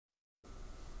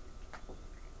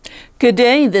Good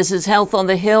day. This is Health on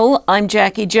the Hill. I'm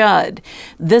Jackie Judd.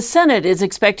 The Senate is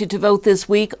expected to vote this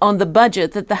week on the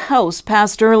budget that the House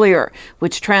passed earlier,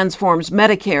 which transforms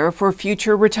Medicare for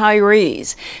future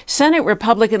retirees. Senate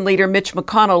Republican leader Mitch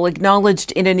McConnell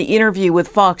acknowledged in an interview with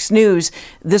Fox News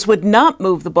this would not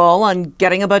move the ball on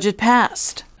getting a budget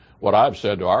passed. What I've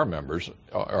said to our members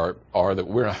are that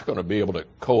we're not going to be able to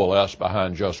coalesce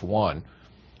behind just one.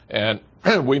 And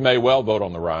we may well vote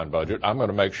on the Ryan budget. I'm going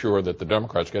to make sure that the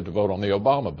Democrats get to vote on the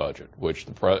Obama budget, which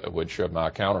my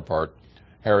counterpart,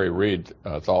 Harry Reid,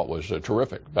 thought was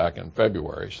terrific back in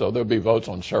February. So there'll be votes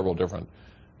on several different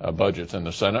budgets in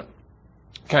the Senate.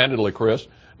 Candidly, Chris,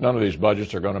 none of these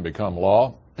budgets are going to become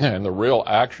law, and the real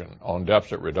action on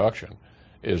deficit reduction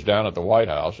is down at the White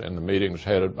House in the meetings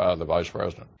headed by the Vice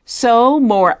President. So,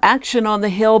 more action on the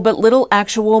Hill, but little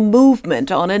actual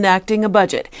movement on enacting a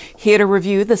budget. Here to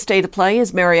review the state of play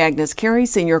is Mary Agnes Carey,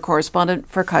 senior correspondent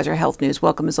for Kaiser Health News.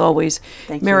 Welcome as always.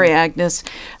 Thank Mary you. Agnes,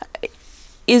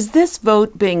 is this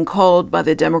vote being called by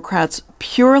the Democrats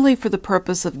purely for the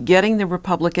purpose of getting the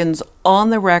Republicans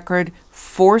on the record,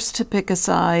 forced to pick a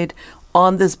side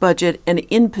on this budget, and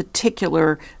in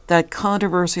particular, that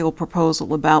controversial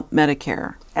proposal about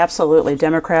Medicare? Absolutely.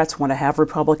 Democrats want to have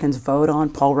Republicans vote on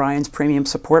Paul Ryan's premium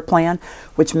support plan,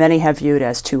 which many have viewed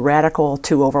as too radical,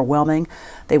 too overwhelming.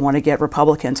 They want to get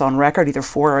Republicans on record, either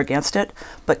for or against it.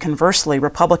 But conversely,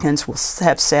 Republicans will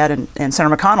have said, and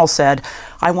Senator McConnell said,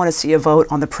 I want to see a vote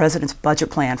on the president's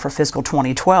budget plan for fiscal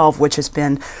 2012, which has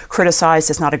been criticized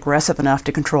as not aggressive enough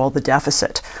to control the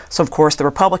deficit. So, of course, the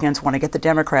Republicans want to get the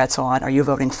Democrats on. Are you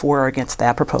voting for or against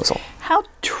that proposal? How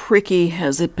tricky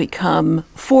has it become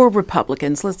for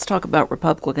Republicans? Let's talk about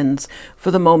Republicans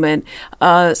for the moment.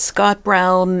 Scott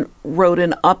Brown wrote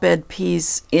an op-ed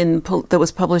piece that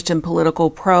was published in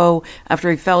Political Pro after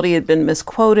he felt he had been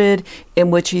misquoted, in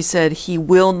which he said he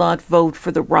will not vote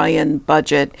for the Ryan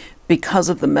budget because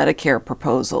of the Medicare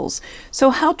proposals. So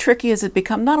how tricky has it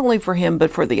become, not only for him, but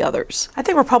for the others? I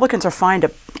think Republicans are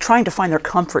trying to find their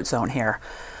comfort zone here.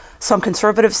 Some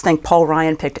conservatives think Paul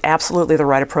Ryan picked absolutely the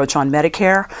right approach on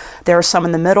Medicare. There are some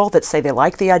in the middle that say they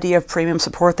like the idea of premium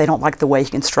support. They don't like the way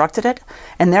he constructed it.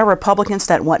 And there are Republicans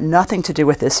that want nothing to do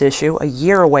with this issue, a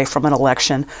year away from an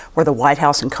election where the White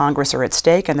House and Congress are at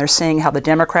stake. And they're seeing how the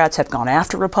Democrats have gone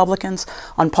after Republicans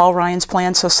on Paul Ryan's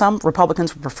plan. So some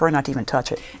Republicans would prefer not to even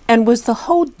touch it. And was the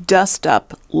whole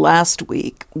dust-up last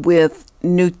week with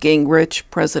Newt Gingrich,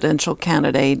 presidential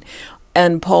candidate,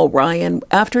 and Paul Ryan,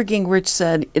 after Gingrich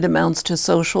said it amounts to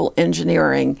social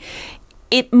engineering,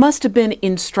 it must have been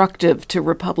instructive to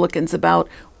Republicans about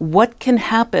what can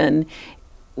happen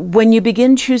when you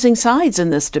begin choosing sides in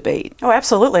this debate. Oh,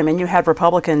 absolutely. I mean, you had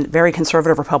very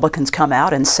conservative Republicans come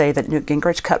out and say that Newt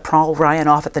Gingrich cut Paul Ryan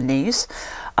off at the knees.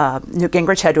 Newt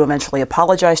Gingrich had to eventually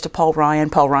apologize to Paul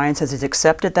Ryan. Paul Ryan says he's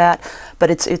accepted that,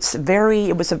 but I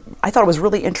thought it was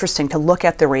really interesting to look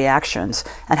at the reactions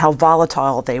and how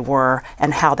volatile they were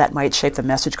and how that might shape the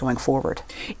message going forward.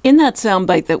 In that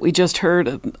soundbite that we just heard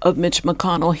of Mitch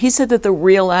McConnell, he said that the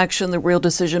real action, the real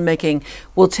decision making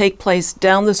will take place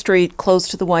down the street close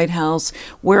to the White House,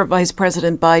 where Vice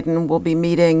President Biden will be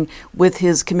meeting with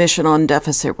his Commission on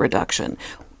Deficit Reduction.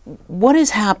 What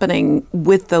is happening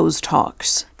with those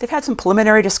talks? They've had some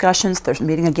preliminary discussions. They're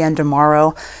meeting again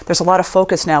tomorrow. There's a lot of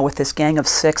focus now with this Gang of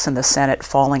Six in the Senate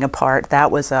falling apart. That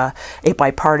was a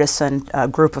bipartisan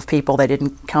group of people. They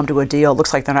didn't come to a deal. It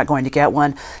looks like they're not going to get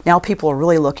one. Now people are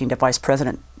really looking to Vice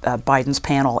President Biden's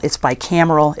panel. It's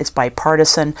bicameral, it's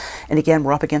bipartisan, and again,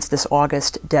 we're up against this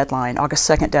August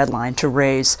 2nd deadline to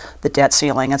raise the debt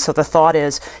ceiling. And so the thought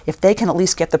is, if they can at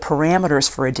least get the parameters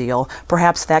for a deal,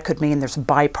 perhaps that could mean there's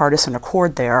bipartisan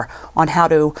accord there on how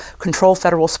to control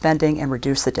federal spending and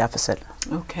reduce the deficit.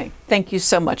 Okay. Thank you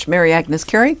so much. Mary Agnes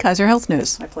Carey, Kaiser Health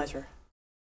News. My pleasure.